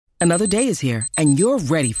Another day is here, and you're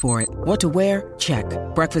ready for it. What to wear? Check.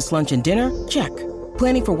 Breakfast, lunch, and dinner? Check.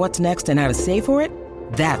 Planning for what's next and how to save for it?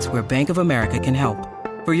 That's where Bank of America can help.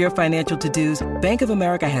 For your financial to-dos, Bank of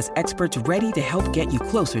America has experts ready to help get you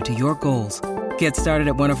closer to your goals. Get started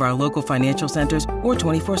at one of our local financial centers or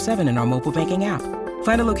 24/7 in our mobile banking app.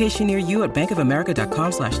 Find a location near you at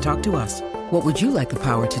bankofamerica.com/talktous. What would you like the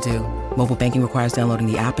power to do? Mobile banking requires downloading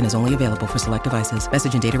the app and is only available for select devices.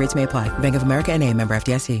 Message and data rates may apply. Bank of America N.A., member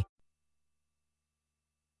FDIC.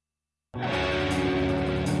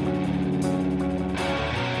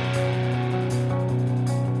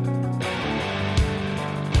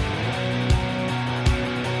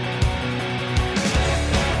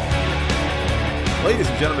 Ladies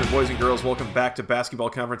and gentlemen, boys and girls, welcome back to Basketball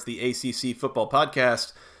Conference, the ACC Football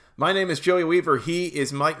Podcast. My name is Joey Weaver. He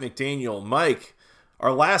is Mike McDaniel. Mike,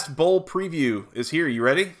 our last bowl preview is here. You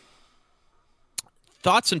ready?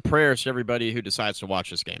 Thoughts and prayers to everybody who decides to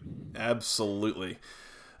watch this game. Absolutely.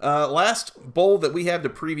 Last bowl that we have to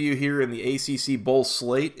preview here in the ACC Bowl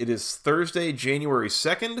slate. It is Thursday, January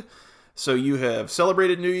 2nd. So you have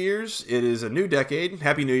celebrated New Year's. It is a new decade.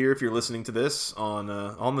 Happy New Year if you're listening to this on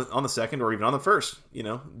the second or even on the first. You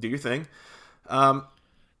know, do your thing.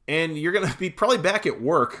 And you're going to be probably back at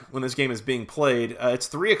work when this game is being played. It's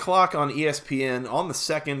 3 o'clock on ESPN on the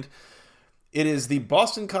 2nd. It is the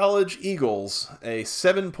Boston College Eagles, a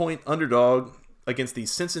 7-point underdog against the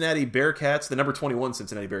Cincinnati Bearcats, the number 21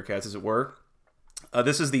 Cincinnati Bearcats, as it were.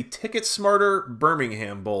 This is the Ticket Smarter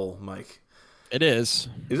Birmingham Bowl, Mike. It is.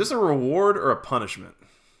 Is this a reward or a punishment?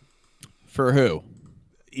 For who?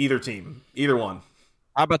 Either team. Either one.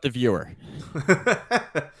 How about the viewer?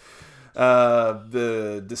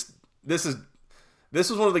 This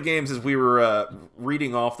was one of the games as we were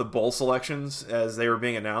reading off the bowl selections as they were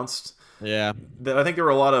being announced. Yeah. That I think there were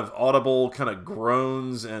a lot of audible kind of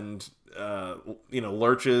groans and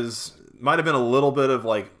lurches. Might have been a little bit of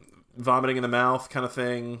like vomiting in the mouth kind of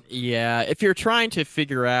thing. Yeah, if you're trying to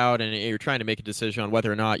figure out and you're trying to make a decision on whether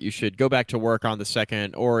or not you should go back to work on the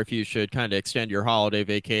 2nd or if you should kind of extend your holiday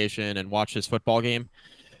vacation and watch this football game,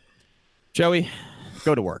 Joey,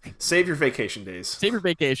 go to work. Save your vacation days. Save your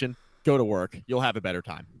vacation, go to work. You'll have a better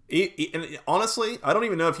time. And honestly, I don't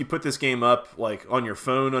even know if you put this game up like on your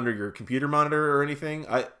phone under your computer monitor or anything.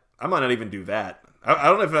 I might not even do that. I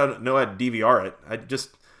don't know if I know how to DVR it. I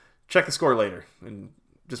just check the score later and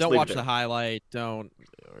just don't watch the highlight. Don't,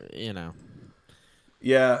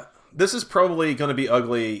 Yeah, this is probably going to be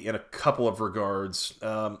ugly in a couple of regards.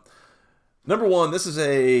 Number one, this is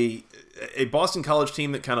a Boston College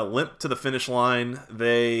team that kind of limped to the finish line.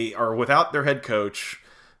 They are without their head coach.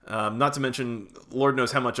 Not to mention, Lord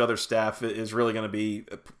knows how much other staff is really going to be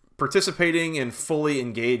participating and fully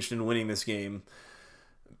engaged in winning this game.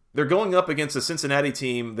 They're going up against a Cincinnati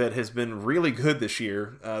team that has been really good this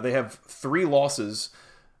year. They have 3 losses.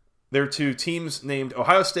 They're to teams named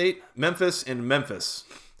Ohio State, Memphis, and Memphis.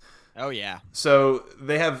 Oh, yeah. So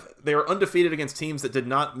they are undefeated against teams that did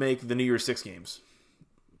not make the New Year's Six games.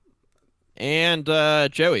 And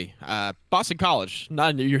Joey, Boston College,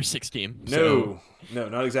 not a New Year's Six team. No,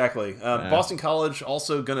 not exactly. Boston College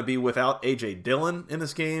also going to be without A.J. Dillon in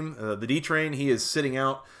this game. The D-Train, he is sitting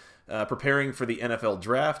out preparing for the NFL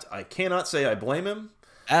draft. I cannot say I blame him.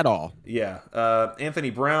 At all. Yeah. Anthony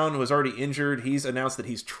Brown was already injured. He's announced that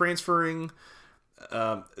he's transferring.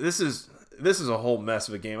 This is a whole mess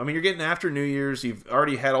of a game. I mean, you're getting after New Year's. You've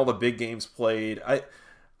already had all the big games played.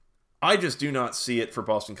 I just do not see it for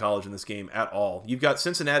Boston College in this game at all. You've got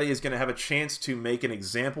Cincinnati is going to have a chance to make an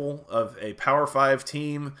example of a Power 5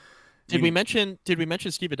 team. Did we mention Steve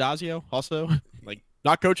Adazio also? Like,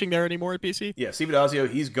 not coaching there anymore at BC? Yeah, Steve Adazio,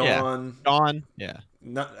 he's gone. Yeah, gone. Yeah.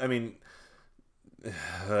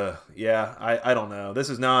 I don't know. This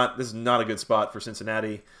is not a good spot for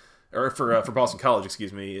Cincinnati, or for Boston College,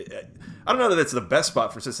 excuse me. I don't know that it's the best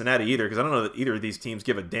spot for Cincinnati either, because I don't know that either of these teams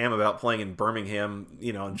give a damn about playing in Birmingham,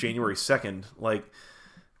 on January 2nd. Like,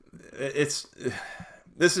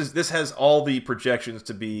 this has all the projections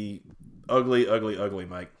to be ugly, ugly, ugly,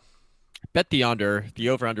 Mike. Bet the under. The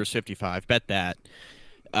over-under is 55. Bet that.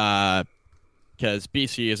 Because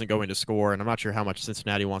BC isn't going to score, and I'm not sure how much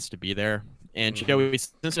Cincinnati wants to be there. And Joey,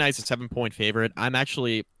 Cincinnati's a 7-point favorite.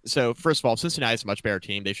 So first of all, Cincinnati's a much better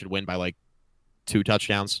team. They should win by like 2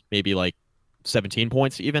 touchdowns, maybe like 17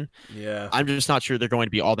 points even. Yeah. I'm just not sure they're going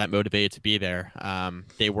to be all that motivated to be there.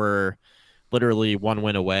 They were literally 1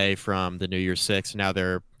 win away from the New Year's Six. And now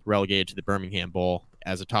they're relegated to the Birmingham Bowl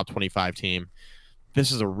as a top 25 team.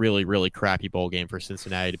 This is a really, really crappy bowl game for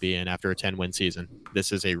Cincinnati to be in after a 10-win season.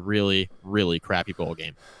 This is a really, really crappy bowl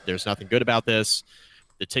game. There's nothing good about this.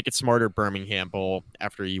 the ticket smarter Birmingham Bowl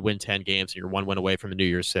after you win 10 games and you're 1 win away from the New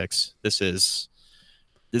Year's Six. This is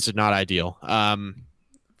not ideal. For that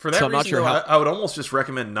reason, I'm not sure though, how. I would almost just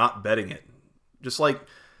recommend not betting it. Just like,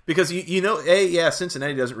 because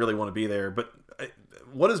Cincinnati doesn't really want to be there, but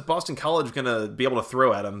what is Boston College going to be able to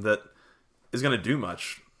throw at them that is going to do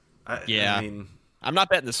much? I mean, I'm not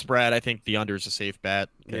betting the spread. I think the under is a safe bet.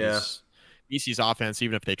 Yeah. BC's offense,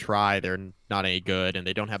 even if they try, they're not any good, and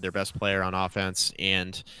they don't have their best player on offense,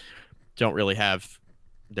 and don't really have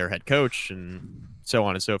their head coach, and so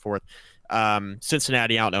on and so forth.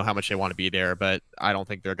 Cincinnati, I don't know how much they want to be there, but I don't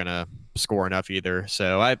think they're going to score enough either.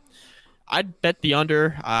 So I'd bet the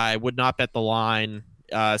under. I would not bet the line.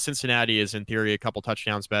 Cincinnati is, in theory, a couple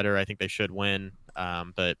touchdowns better. I think they should win,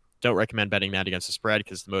 but don't recommend betting that against the spread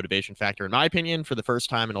because the motivation factor, in my opinion, for the first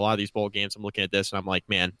time in a lot of these bowl games, I'm looking at this and I'm like,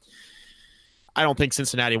 man, I don't think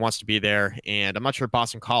Cincinnati wants to be there, and I'm not sure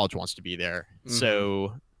Boston College wants to be there. Mm-hmm.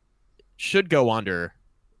 So should go under,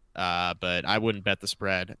 but I wouldn't bet the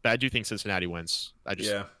spread. But I do think Cincinnati wins.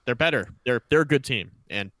 They're better. They're a good team,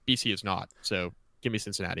 and BC is not. So give me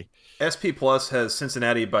Cincinnati. SP Plus has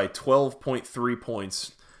Cincinnati by 12.3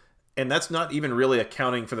 points, and that's not even really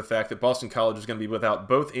accounting for the fact that Boston College is going to be without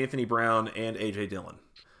both Anthony Brown and A.J. Dillon.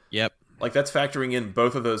 Yep. Like, that's factoring in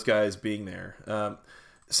both of those guys being there.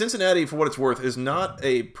 Cincinnati, for what it's worth, is not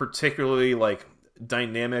a particularly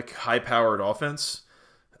dynamic, high-powered offense.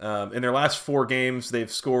 In their last 4 games, they've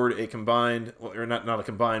scored a combined, or not a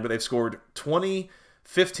combined, but they've scored 20,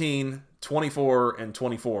 15, 24, and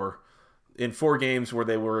 24 in 4 games where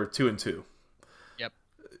they were 2-2. Yep.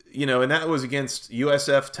 And that was against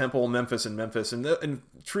USF, Temple, Memphis, and Memphis. And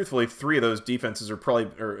truthfully, 3 of those defenses are probably,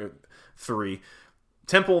 or 3.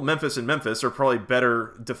 Temple, Memphis, and Memphis are probably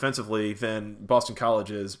better defensively than Boston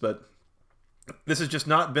College is, but this has just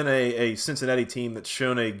not been a Cincinnati team that's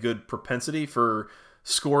shown a good propensity for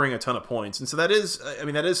scoring a ton of points. And so that is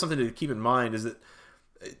something to keep in mind, is that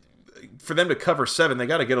for them to cover 7, they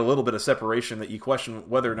got to get a little bit of separation that you question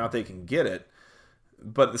whether or not they can get it.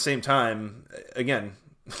 But at the same time, again,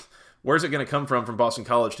 where's it going to come from Boston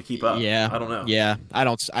College to keep up? Yeah, I don't know. Yeah, I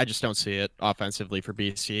just don't see it offensively for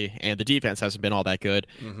BC, and the defense hasn't been all that good.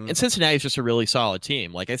 Mm-hmm. And Cincinnati is just a really solid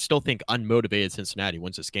team. I still think unmotivated Cincinnati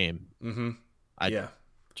wins this game. Mm-hmm. I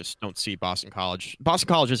just don't see Boston College. Boston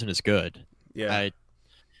College isn't as good. Yeah.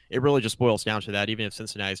 It really just boils down to that, even if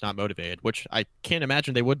Cincinnati's not motivated, which I can't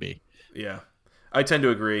imagine they would be. Yeah, I tend to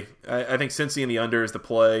agree. I think Cincy and the under is the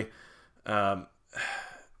play.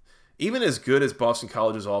 Even as good as Boston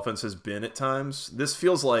College's offense has been at times, this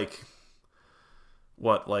feels like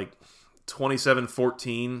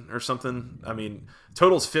 27-14 or something. I mean,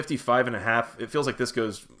 total's 55.5. It feels like this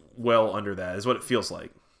goes well under that, is what it feels like.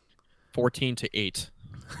 14-8,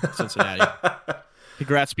 Cincinnati.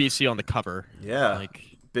 Congrats, BC, on the cover. Yeah,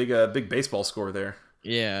 big baseball score there.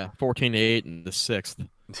 Yeah, 14-8 in the 6th.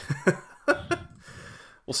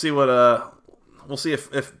 We'll see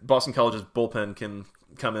if Boston College's bullpen can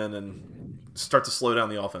come in and start to slow down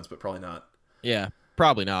the offense, but probably not. Yeah,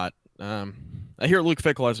 probably not. I hear Luke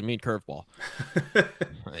Fickell has a mean curveball.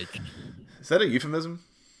 Is that a euphemism?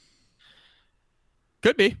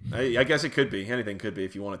 Could be. I guess it could be. Anything could be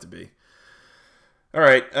if you want it to be. All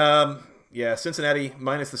right. Cincinnati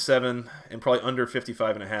minus the 7 and probably under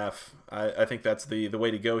 55.5. I think that's the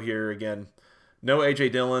way to go here. Again, no A.J.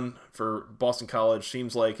 Dillon for Boston College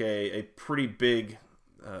seems like a pretty big,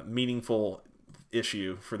 meaningful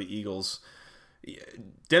issue for the Eagles.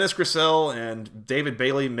 Dennis Grissel and David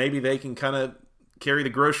Bailey, maybe they can kind of carry the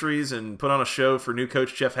groceries and put on a show for new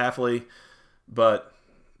coach Jeff Hafley, but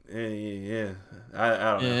I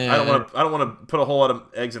don't know. I don't want to put a whole lot of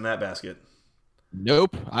eggs in that basket.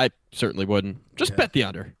 Nope, I certainly wouldn't. Just bet the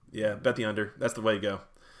under. Yeah, bet the under. That's the way to go.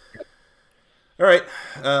 Yep. All right,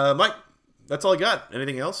 Mike, that's all I got.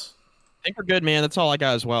 Anything else? I think we're good, man. That's all I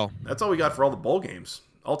got as well. That's all we got for all the bowl games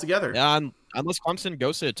altogether. Yeah, unless Clemson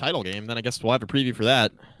goes to a title game, then I guess we'll have a preview for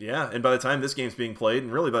that. Yeah, and by the time this game's being played,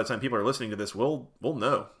 and really by the time people are listening to this, we'll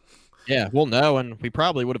know. Yeah, we'll know, and we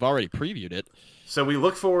probably would have already previewed it. So we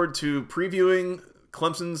look forward to previewing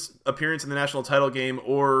Clemson's appearance in the national title game,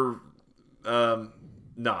 or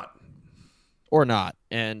not. Or not.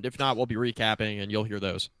 And if not, we'll be recapping, and you'll hear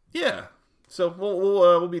those. Yeah. So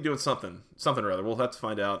we'll be doing something or other. We'll have to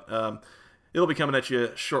find out. It'll be coming at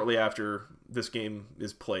you shortly after this game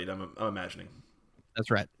is played, I'm imagining.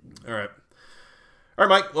 That's right. All right,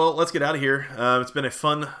 Mike. Well, let's get out of here. It's been a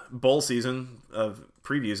fun bowl season of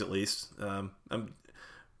previews, at least.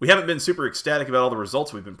 We haven't been super ecstatic about all the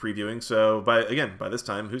results we've been previewing, so by this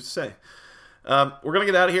time, who's to say? We're going to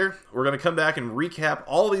get out of here. We're going to come back and recap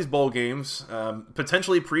all of these bowl games,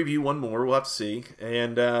 potentially preview one more. We'll have to see.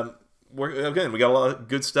 And we got a lot of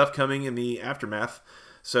good stuff coming in the aftermath.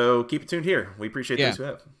 So keep it tuned here. We appreciate those who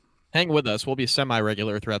have. Hang with us. We'll be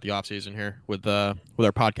semi-regular throughout the offseason here with our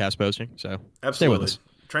podcast posting. So absolutely. Stay with us.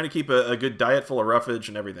 Trying to keep a good diet full of roughage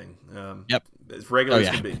and everything. Yep. As regular as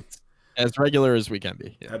can be. As regular as we can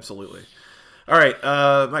be. Yeah. Absolutely. All right,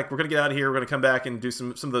 Mike, we're going to get out of here. We're going to come back and do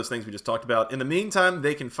some of those things we just talked about. In the meantime,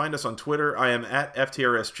 they can find us on Twitter. I am at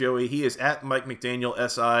FTRSJoey. He is at Mike McDaniel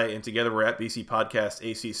SI, and together we're at BC Podcast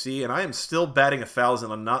ACC. And I am still batting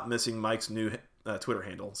 1,000 on not missing Mike's new Twitter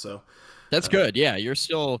handle. So that's good. Yeah, you're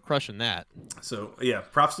still crushing that. So yeah,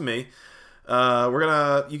 props to me.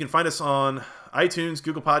 You can find us on iTunes,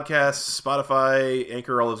 Google Podcasts, Spotify,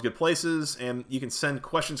 Anchor, all those good places. And you can send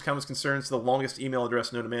questions, comments, concerns to the longest email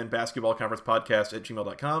address known to man,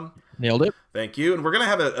 basketballconferencepodcast@gmail.com. Nailed it. Thank you. And we're going to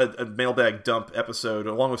have a mailbag dump episode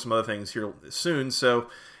along with some other things here soon. So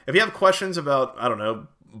if you have questions about, I don't know,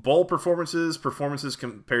 bowl performances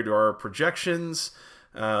compared to our projections,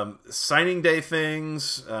 signing day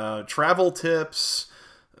things, travel tips,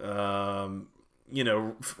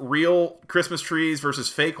 real Christmas trees versus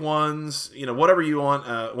fake ones, whatever you want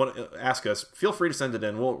to ask us, feel free to send it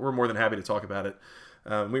in. We're more than happy to talk about it.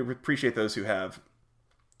 We appreciate those who have.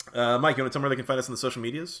 Mike, you want to tell me where they can find us on the social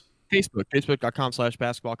medias?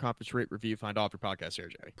 Facebook.com/basketballconference rate review. Find all of your podcasts there,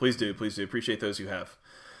 Jerry. Please do. Appreciate those who have.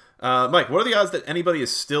 Mike, what are the odds that anybody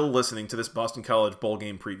is still listening to this Boston College bowl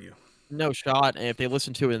game preview? No shot. And if they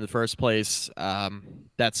listen to it in the first place,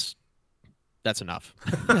 that's enough.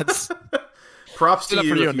 That's props to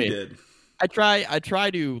you if you did. I try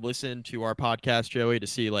to listen to our podcast, Joey, to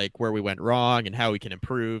see like where we went wrong and how we can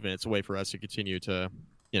improve, and it's a way for us to continue to,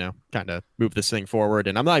 kind of move this thing forward.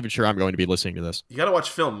 And I'm not even sure I'm going to be listening to this. You got to watch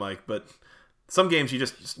film, Mike, but some games you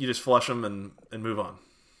just flush them and move on.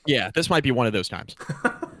 Yeah, this might be one of those times.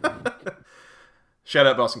 Shout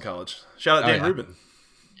out Boston College. Shout out Dan Rubin.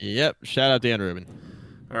 Yep, shout out Dan Rubin.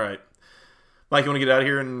 All right. Mike, you want to get out of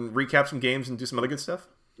here and recap some games and do some other good stuff?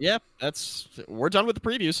 Yep, we're done with the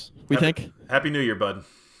previews, we think. Happy New Year, bud.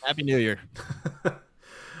 Happy New Year.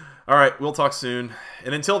 All right, we'll talk soon.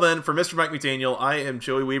 And until then, for Mr. Mike McDaniel, I am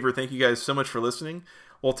Joey Weaver. Thank you guys so much for listening.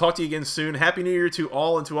 We'll talk to you again soon. Happy New Year to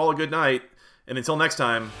all, and to all a good night. And until next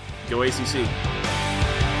time, go ACC.